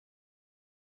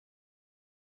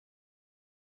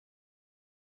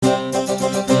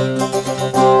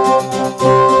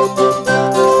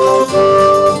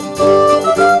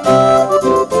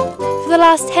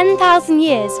2,000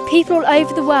 years, people all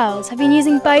over the world have been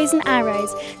using bows and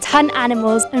arrows to hunt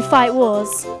animals and fight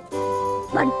wars.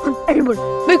 Man hunt animals,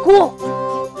 make war!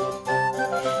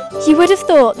 You would have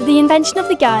thought that the invention of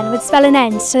the gun would spell an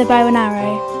end to the bow and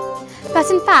arrow.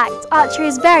 But in fact, archery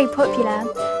is very popular,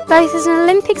 both as an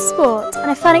Olympic sport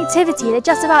and a fun activity that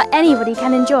just about anybody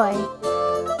can enjoy.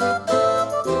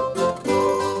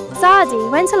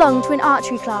 Zadie went along to an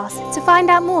archery class to find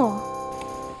out more.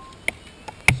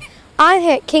 I'm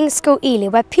here at King's School Ely,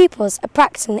 where pupils are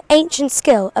practicing the ancient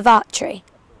skill of archery.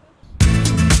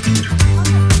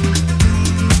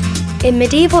 In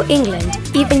medieval England,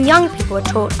 even young people were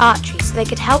taught archery so they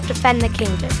could help defend the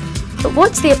kingdom. But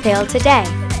what's the appeal today?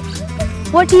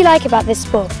 What do you like about this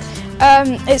sport?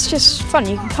 It's just fun.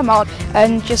 You can come out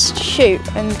and just shoot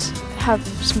and have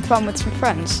some fun with some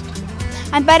friends.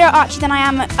 I'm better at archery than I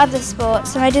am at other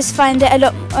sports, and I just find it a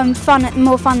lot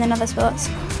more fun than other sports.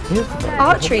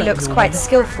 Archery looks quite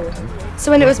skillful, so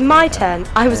when it was my turn,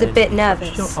 I was a bit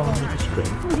nervous.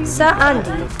 Sir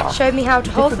Andy showed me how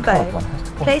to hold the bow,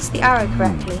 place the arrow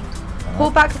correctly, pull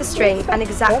back the string and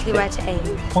exactly where to aim.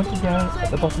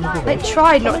 I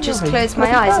tried not to just close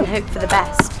my eyes and hope for the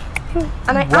best,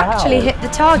 and I actually hit the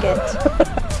target.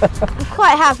 I'm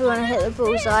quite happy when I hit the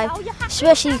bullseye,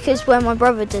 especially because when my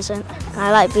brother doesn't,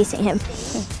 I like beating him.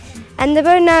 And the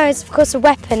bow and arrow is of course a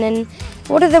weapon, and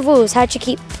what are the rules? How do you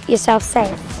keep yourself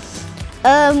safe?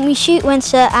 We shoot when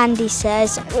Sir Andy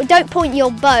says. Don't point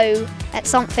your bow at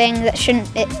something that shouldn't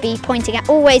it be pointing at.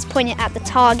 Always point it at the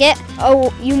target.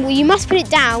 Oh, you must put it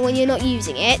down when you're not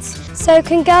using it. So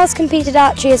can girls compete at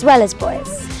archery as well as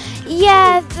boys?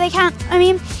 Yeah, they can. I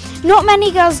mean, not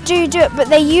many girls do it, but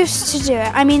they used to do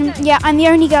it. I mean, yeah, I'm the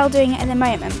only girl doing it at the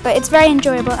moment, but it's very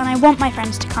enjoyable and I want my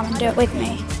friends to come and do it with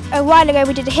me. A while ago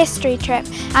we did a history trip,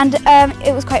 and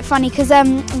it was quite funny because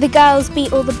the girls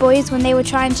beat all the boys when they were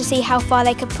trying to see how far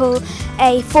they could pull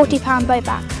a 40-pound bow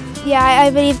back. Yeah, I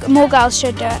believe more girls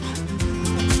should do it.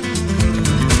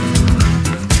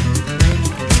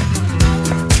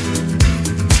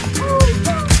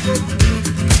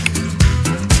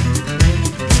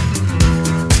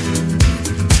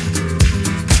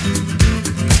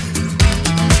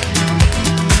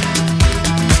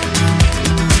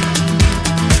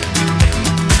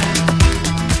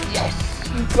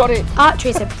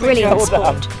 Archery is a brilliant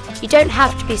sport. You don't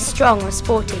have to be strong or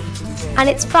sporty, and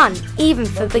it's fun, even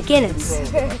for beginners.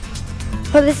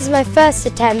 Well, this is my first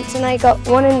attempt and I got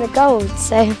one in the gold,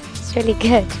 so it's really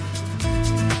good.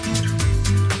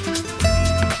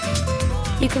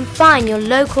 You can find your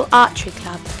local archery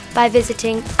club by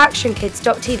visiting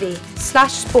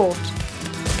actionkids.tv/sport.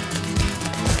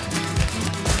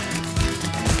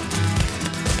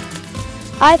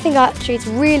 I think archery is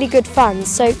really good fun,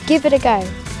 so give it a go.